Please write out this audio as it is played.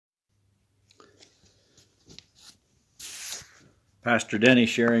Pastor Denny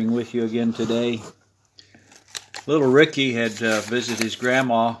sharing with you again today. Little Ricky had visited his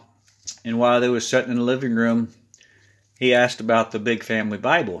grandma, and while they were sitting in the living room, he asked about the Big Family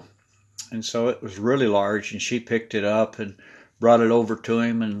Bible. And so it was really large, and she picked it up and brought it over to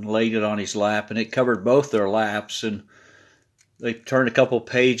him and laid it on his lap, and it covered both their laps. And they turned a couple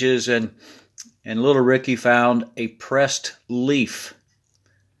pages, and little Ricky found a pressed leaf.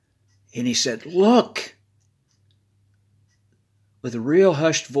 And he said, "Look." With a real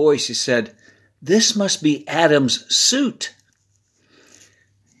hushed voice, he said, "This must be Adam's suit."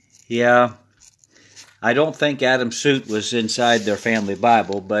 Yeah, I don't think Adam's suit was inside their family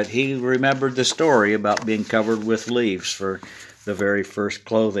Bible, but he remembered the story about being covered with leaves for the very first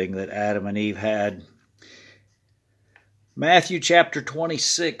clothing that Adam and Eve had. Matthew chapter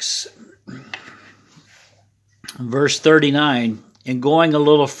 26, verse 39, and going a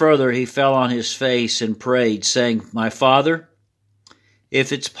little further, he fell on his face and prayed, saying, "My Father,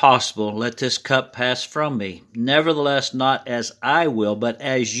 if it's possible, let this cup pass from me. Nevertheless, not as I will, but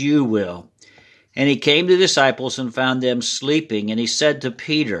as you will." And he came to the disciples and found them sleeping. And he said to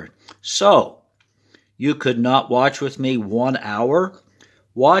Peter, "So, you could not watch with me 1 hour?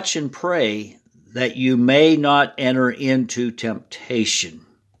 Watch and pray that you may not enter into temptation.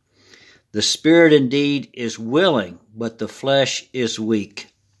 The spirit indeed is willing, but the flesh is weak."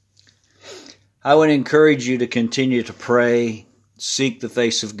 I would encourage you to continue to pray. Seek the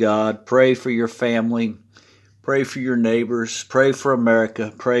face of God. Pray for your family. Pray for your neighbors. Pray for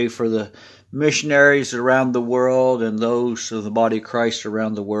America. Pray for the missionaries around the world and those of the body of Christ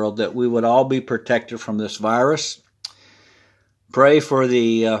around the world, that we would all be protected from this virus. Pray for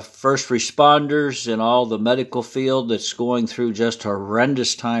the first responders and all the medical field that's going through just a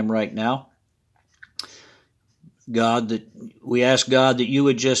horrendous time right now. We ask God that you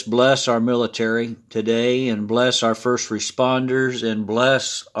would just bless our military today and bless our first responders and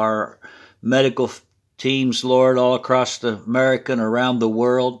bless our medical teams, Lord, all across America and around the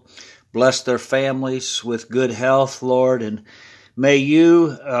world. Bless their families with good health, Lord, and may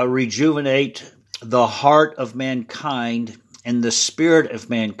you rejuvenate the heart of mankind and the spirit of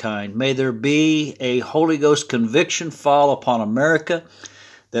mankind. May there be a Holy Ghost conviction fall upon America,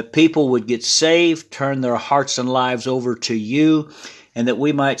 that people would get saved, turn their hearts and lives over to you, and that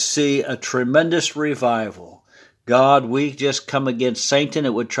we might see a tremendous revival. God, we just come against Satan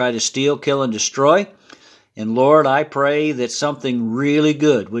that would try to steal, kill, and destroy. And Lord, I pray that something really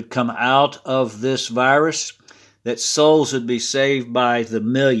good would come out of this virus, that souls would be saved by the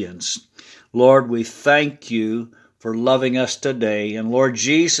millions. Lord, we thank you for loving us today. And Lord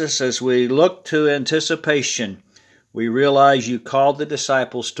Jesus, as we look to anticipation, we realize you called the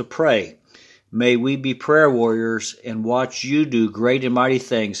disciples to pray. May we be prayer warriors and watch you do great and mighty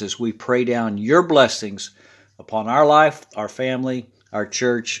things as we pray down your blessings upon our life, our family, our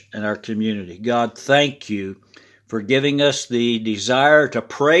church, and our community. God, thank you for giving us the desire to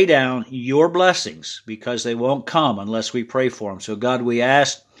pray down your blessings, because they won't come unless we pray for them. So God, we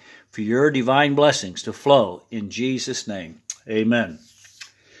ask for your divine blessings to flow in Jesus' name. Amen.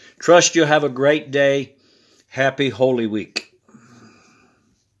 Trust you'll have a great day. Happy Holy Week.